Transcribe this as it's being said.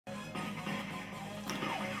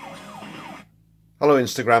Hello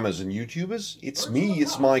Instagrammers and YouTubers, it's me,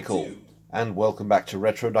 it's Michael, and welcome back to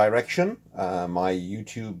Retro Direction, my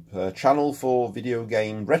YouTube channel for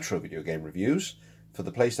retro video game reviews for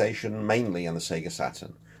the PlayStation mainly and the Sega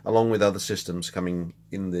Saturn, along with other systems coming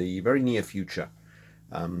in the very near future.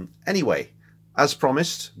 Anyway, as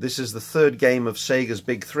promised, this is the third game of Sega's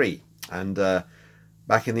Big Three, and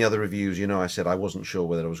back in the other reviews, you know, I said I wasn't sure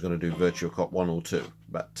whether I was going to do Virtua Cop 1 or 2,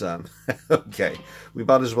 but okay, we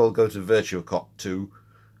might as well go to Virtua Cop 2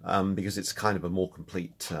 because it's kind of a more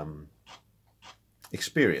complete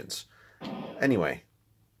experience. Anyway,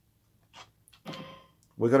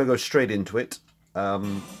 we're going to go straight into it.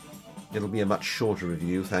 It'll be a much shorter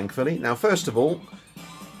review, thankfully. Now, first of all,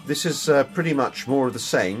 this is pretty much more of the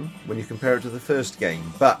same when you compare it to the first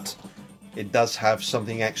game, but it does have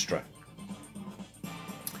something extra.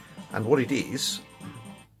 And what it is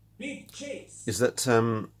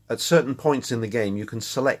that at certain points in the game you can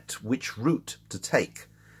select which route to take,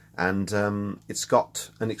 and it's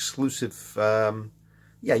got an exclusive,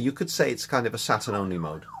 yeah, you could say it's kind of a Saturn only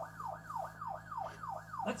mode.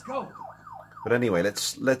 Let's go. But anyway,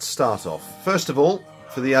 let's start off. First of all,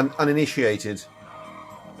 for the uninitiated,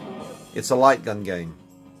 it's a light gun game,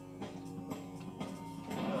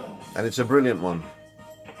 and it's a brilliant one.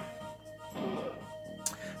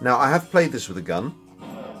 Now, I have played this with a gun,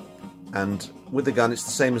 and with the gun it's the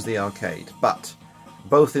same as the arcade, but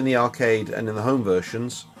both in the arcade and in the home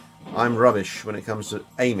versions I'm rubbish when it comes to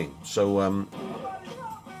aiming, so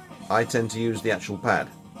I tend to use the actual pad.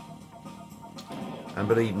 And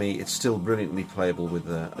believe me, it's still brilliantly playable with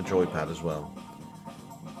a joypad as well.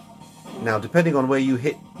 Now, depending on where you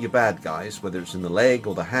hit your bad guys, whether it's in the leg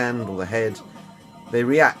or the hand or the head, they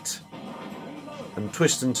react and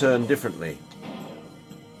twist and turn differently.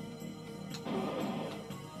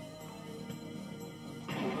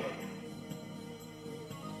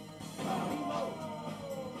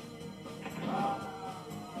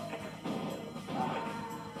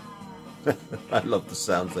 I love the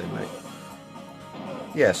sounds they make.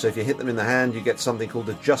 Yeah, so if you hit them in the hand, you get something called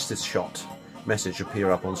a justice shot message appear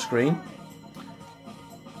up on screen,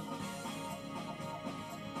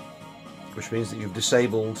 which means that you've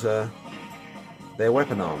disabled their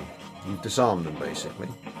weapon arm. You've disarmed them, basically.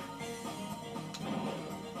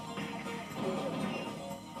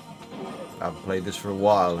 I've played this for a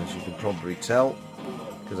while, as you can probably tell,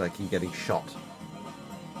 because I keep getting shot.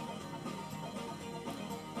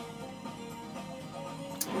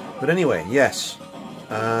 But anyway, yes,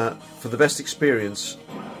 for the best experience,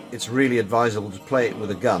 it's really advisable to play it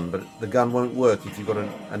with a gun, but the gun won't work if you've got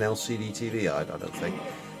an LCD TV, I don't think.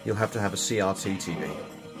 You'll have to have a CRT TV.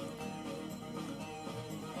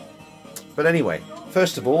 But anyway,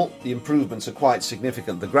 first of all, the improvements are quite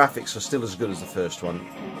significant. The graphics are still as good as the first one.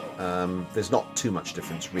 There's not too much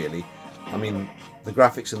difference, really. I mean, the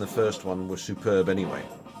graphics in the first one were superb anyway.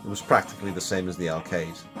 It was practically the same as the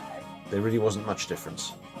arcade. There really wasn't much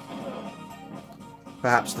difference.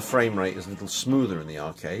 Perhaps the frame rate is a little smoother in the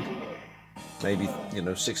arcade. Maybe, you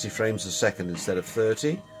know, 60 frames a second instead of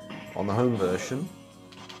 30 on the home version.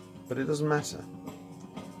 But it doesn't matter.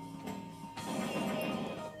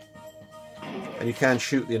 And you can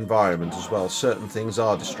shoot the environment as well. Certain things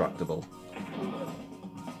are destructible.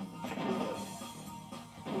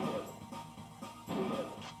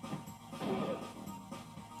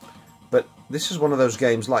 But this is one of those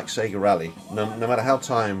games like Sega Rally. No matter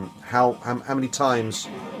how many times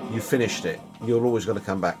you've finished it, you're always going to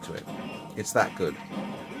come back to it. It's that good.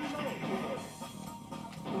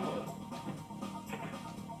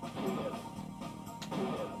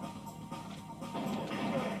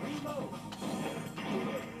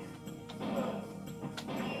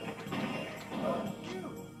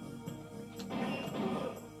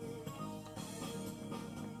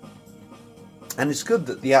 And it's good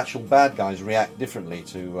that the actual bad guys react differently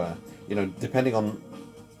to, you know, depending on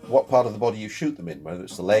what part of the body you shoot them in, whether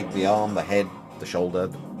it's the leg, the arm, the head, the shoulder.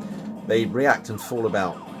 They react and fall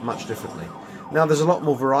about much differently. Now, there's a lot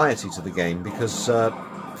more variety to the game because,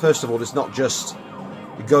 first of all, it's not just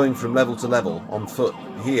going from level to level on foot.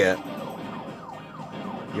 Here,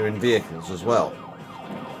 you're in vehicles as well.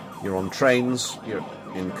 You're on trains, you're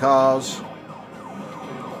in cars.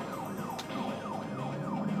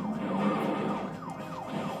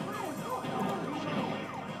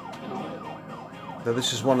 Now,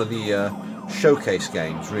 this is one of the showcase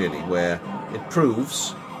games, really, where it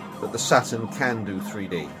proves that the Saturn can do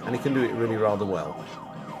 3D, and it can do it really rather well.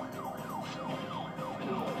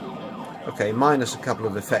 Okay, minus a couple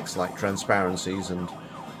of effects like transparencies and,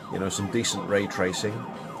 you know, some decent ray tracing.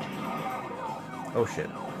 Oh shit.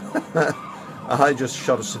 I just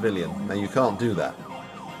shot a civilian. Now, you can't do that.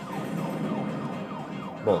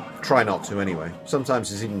 Well, try not to anyway.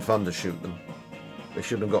 Sometimes it's even fun to shoot them. They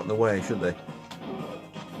shouldn't have got in the way, should they?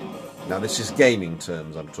 Now this is gaming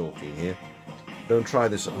terms I'm talking here. Don't try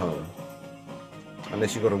this at home.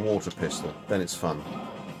 Unless you've got a water pistol, then it's fun.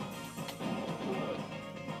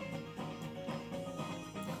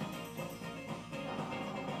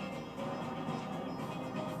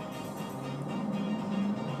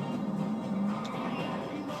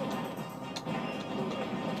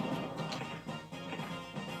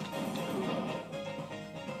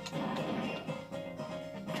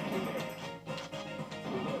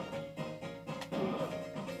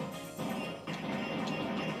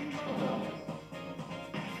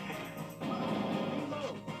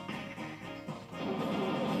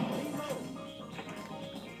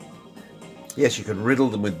 Yes, you can riddle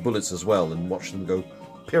them with bullets as well and watch them go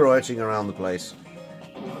pirouetting around the place.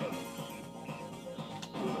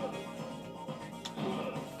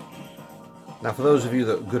 Now, for those of you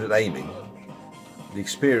that are good at aiming, the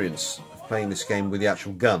experience of playing this game with the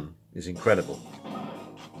actual gun is incredible.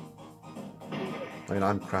 I mean,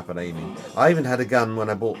 I'm crap at aiming. I even had a gun when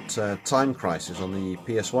I bought Time Crisis on the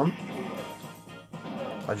PS1.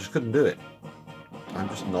 I just couldn't do it. I'm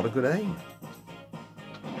just not a good aim.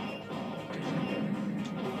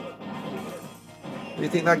 Do you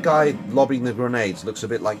think that guy lobbing the grenades looks a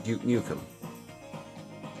bit like Duke Nukem?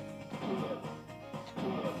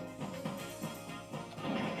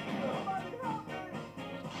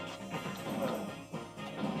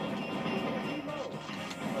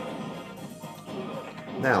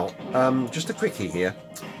 Now, just a quickie here.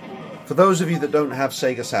 For those of you that don't have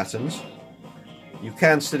Sega Saturns, you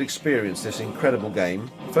can still experience this incredible game.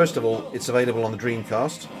 First of all, it's available on the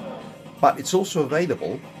Dreamcast, but it's also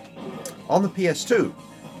available on the PS2.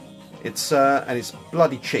 And it's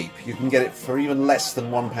bloody cheap. You can get it for even less than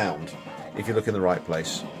 £1 if you look in the right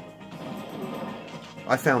place.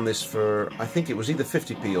 I found this for, I think it was either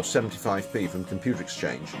 50p or 75p from Computer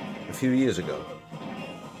Exchange a few years ago.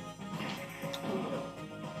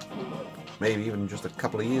 Maybe even just a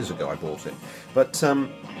couple of years ago I bought it. But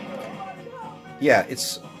yeah,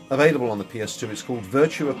 it's available on the PS2. It's called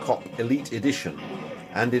Virtua Cop Elite Edition,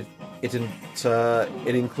 and it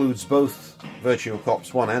includes both Virtua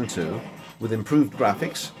Cops 1 and 2 with improved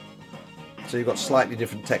graphics, so you've got slightly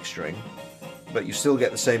different texturing, but you still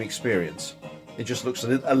get the same experience. It just looks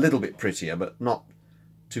a little bit prettier, but not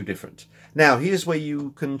too different. Now, here's where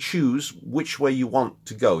you can choose which way you want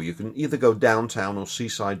to go. You can either go downtown or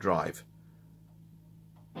Seaside Drive.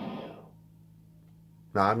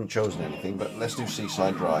 Now, I haven't chosen anything, but let's do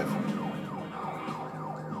Seaside Drive.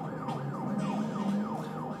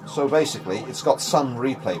 So basically, it's got some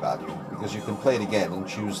replay value, because you can play it again and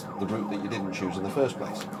choose the route that you didn't choose in the first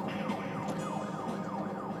place.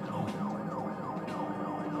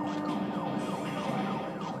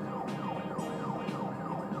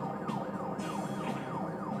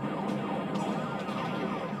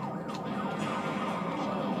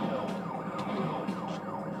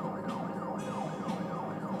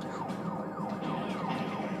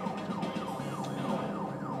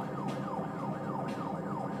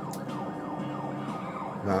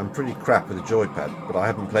 Now, I'm pretty crap with a joypad, but I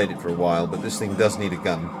haven't played it for a while, but this thing does need a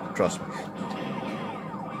gun, trust me.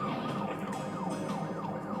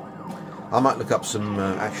 I might look up some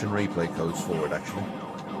action replay codes for it, actually.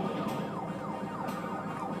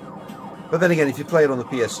 But then again, if you play it on the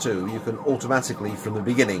PS2, you can automatically, from the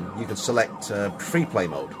beginning, you can select free play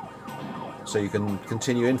mode. So you can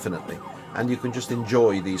continue infinitely, and you can just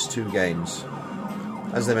enjoy these two games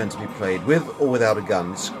as they're meant to be played, with or without a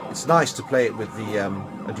gun. It's nice to play it with the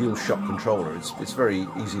a dual shock controller. It's very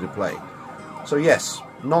easy to play. So yes,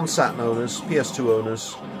 non-Saturn owners, PS2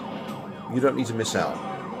 owners, you don't need to miss out.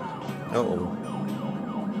 Uh-oh.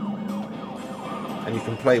 And you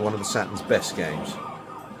can play one of the Saturn's best games.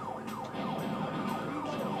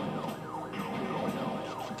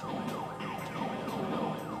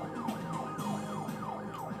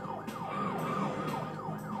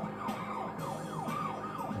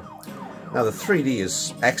 Now, the 3D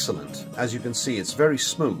is excellent. As you can see, it's very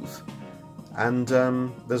smooth, and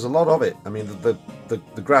there's a lot of it. I mean, the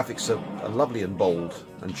graphics are lovely and bold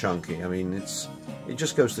and chunky. I mean, it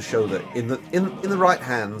just goes to show that in the right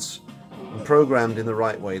hands and programmed in the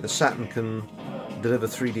right way, the Saturn can deliver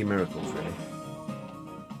 3D miracles, really.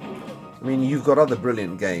 I mean, you've got other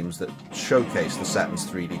brilliant games that showcase the Saturn's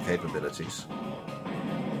 3D capabilities.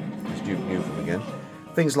 There's Duke Nukem again.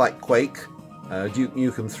 Things like Quake, Duke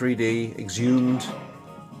Nukem 3D, Exhumed.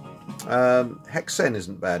 Hexen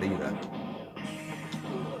isn't bad either.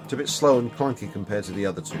 It's a bit slow and clunky compared to the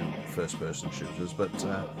other two first-person shooters, but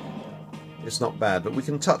it's not bad. But we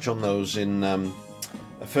can touch on those in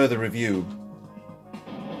a further review.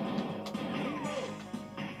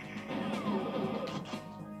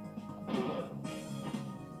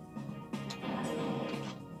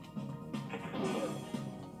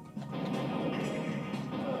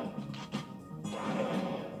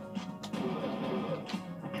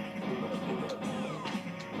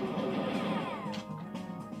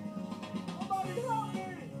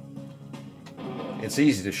 It's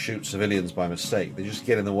easy to shoot civilians by mistake. They just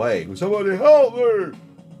get in the way. Somebody help me!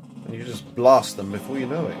 And you just blast them before you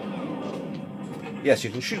know it. Yes, you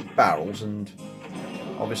can shoot barrels and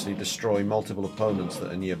obviously destroy multiple opponents that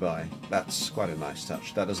are nearby. That's quite a nice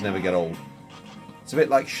touch. That does never get old. It's a bit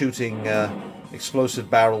like shooting explosive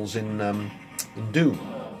barrels in Doom.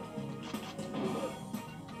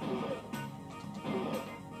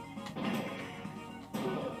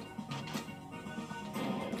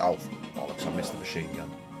 Oh, bollocks, I missed the machine gun.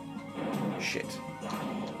 Shit.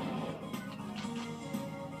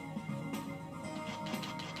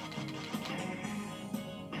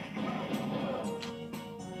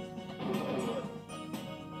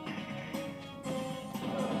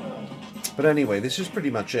 But anyway, this is pretty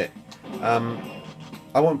much it. I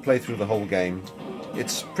won't play through the whole game.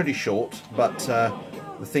 It's pretty short, but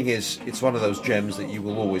the thing is, it's one of those gems that you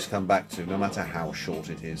will always come back to, no matter how short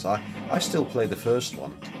it is. I still play the first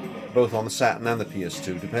one, both on the Saturn and the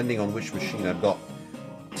PS2, depending on which machine I've got,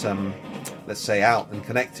 let's say, out and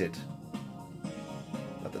connected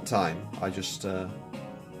at the time.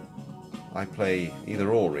 I play either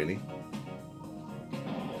or, really.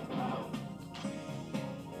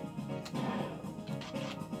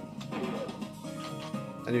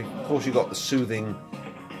 And of course you've got the soothing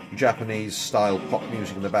Japanese style pop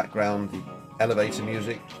music in the background, the elevator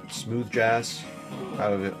music, smooth jazz,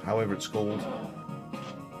 however it's called.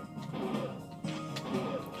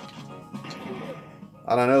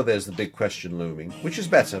 And I know there's the big question looming, which is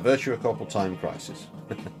better, Virtua Cop or Time Crisis?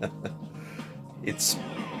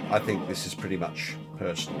 I think this is pretty much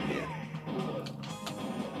personal here.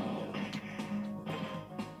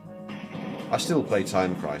 I still play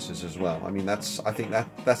Time Crisis as well. I mean, I think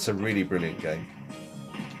that's a really brilliant game.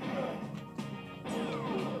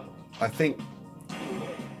 I think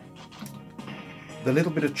the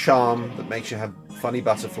little bit of charm that makes you have funny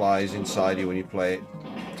butterflies inside you when you play it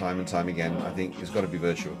time and time again, I think has got to be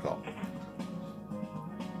Virtua Cop.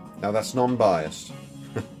 Now that's non-biased.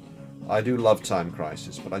 I do love Time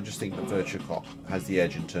Crisis, but I just think that Virtua Cop has the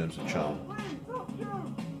edge in terms of charm.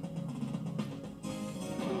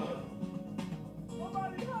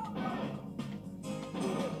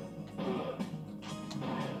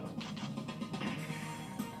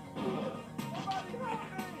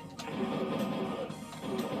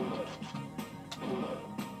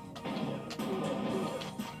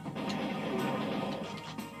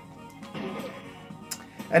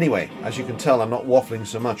 Anyway, as you can tell, I'm not waffling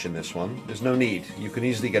so much in this one. There's no need. You can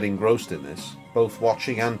easily get engrossed in this, both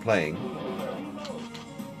watching and playing.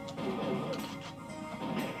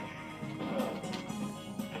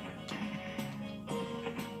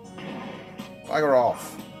 Bugger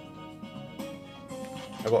off.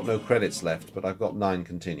 I've got no credits left, but I've got 9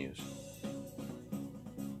 continues.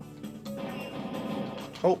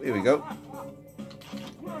 Oh, here we go.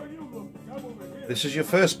 This is your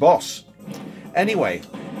first boss. Anyway,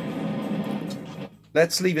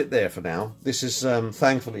 let's leave it there for now. This is,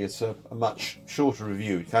 thankfully, it's a much shorter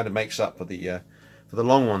review. It kind of makes up for the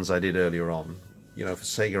long ones I did earlier on, you know, for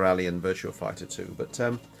Sega Rally and Virtua Fighter 2. But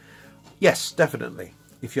yes, definitely.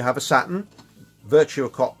 If you have a Saturn,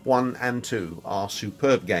 Virtua Cop 1 and 2 are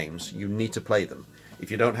superb games. You need to play them.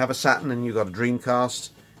 If you don't have a Saturn and you've got a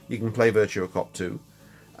Dreamcast, you can play Virtua Cop 2.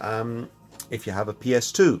 If you have a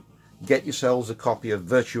PS2, get yourselves a copy of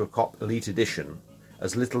Virtua Cop Elite Edition,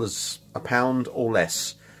 as little as £1 or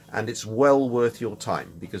less, and it's well worth your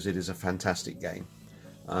time because it is a fantastic game.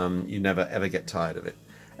 You never ever get tired of it.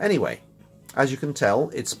 Anyway, as you can tell,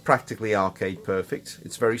 it's practically arcade perfect.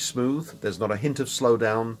 It's very smooth, there's not a hint of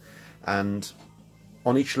slowdown, and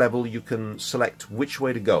on each level you can select which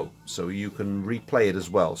way to go, so you can replay it as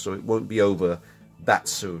well, so it won't be over that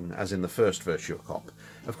soon as in the first Virtua Cop.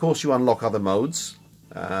 Of course you unlock other modes.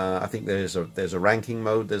 I think there's a ranking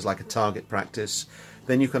mode, there's like a target practice.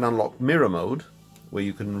 Then you can unlock mirror mode, where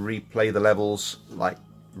you can replay the levels like,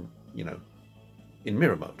 you know, in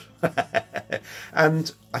mirror mode.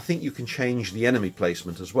 And I think you can change the enemy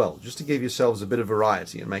placement as well, just to give yourselves a bit of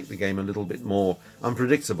variety and make the game a little bit more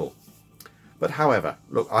unpredictable. But however,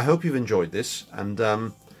 look, I hope you've enjoyed this, and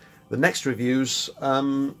the next reviews,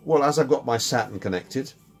 well, as I've got my Saturn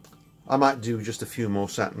connected, I might do just a few more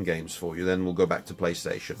Saturn games for you, then we'll go back to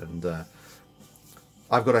PlayStation, and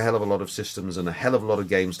I've got a hell of a lot of systems and a hell of a lot of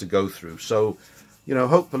games to go through. So, you know,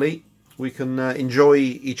 hopefully we can enjoy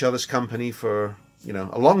each other's company for, you know,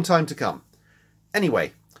 a long time to come.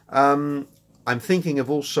 Anyway, I'm thinking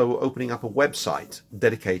of also opening up a website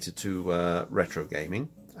dedicated to retro gaming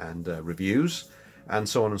and reviews and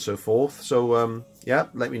so on and so forth. So, yeah,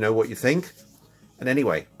 let me know what you think. And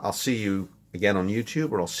anyway, I'll see you again on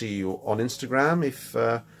YouTube, or I'll see you on Instagram if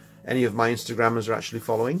any of my Instagrammers are actually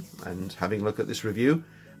following and having a look at this review.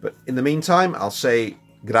 But in the meantime, I'll say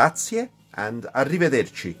grazie and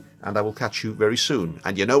arrivederci, and I will catch you very soon.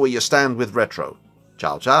 And you know where you stand with retro.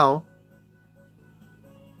 Ciao, ciao.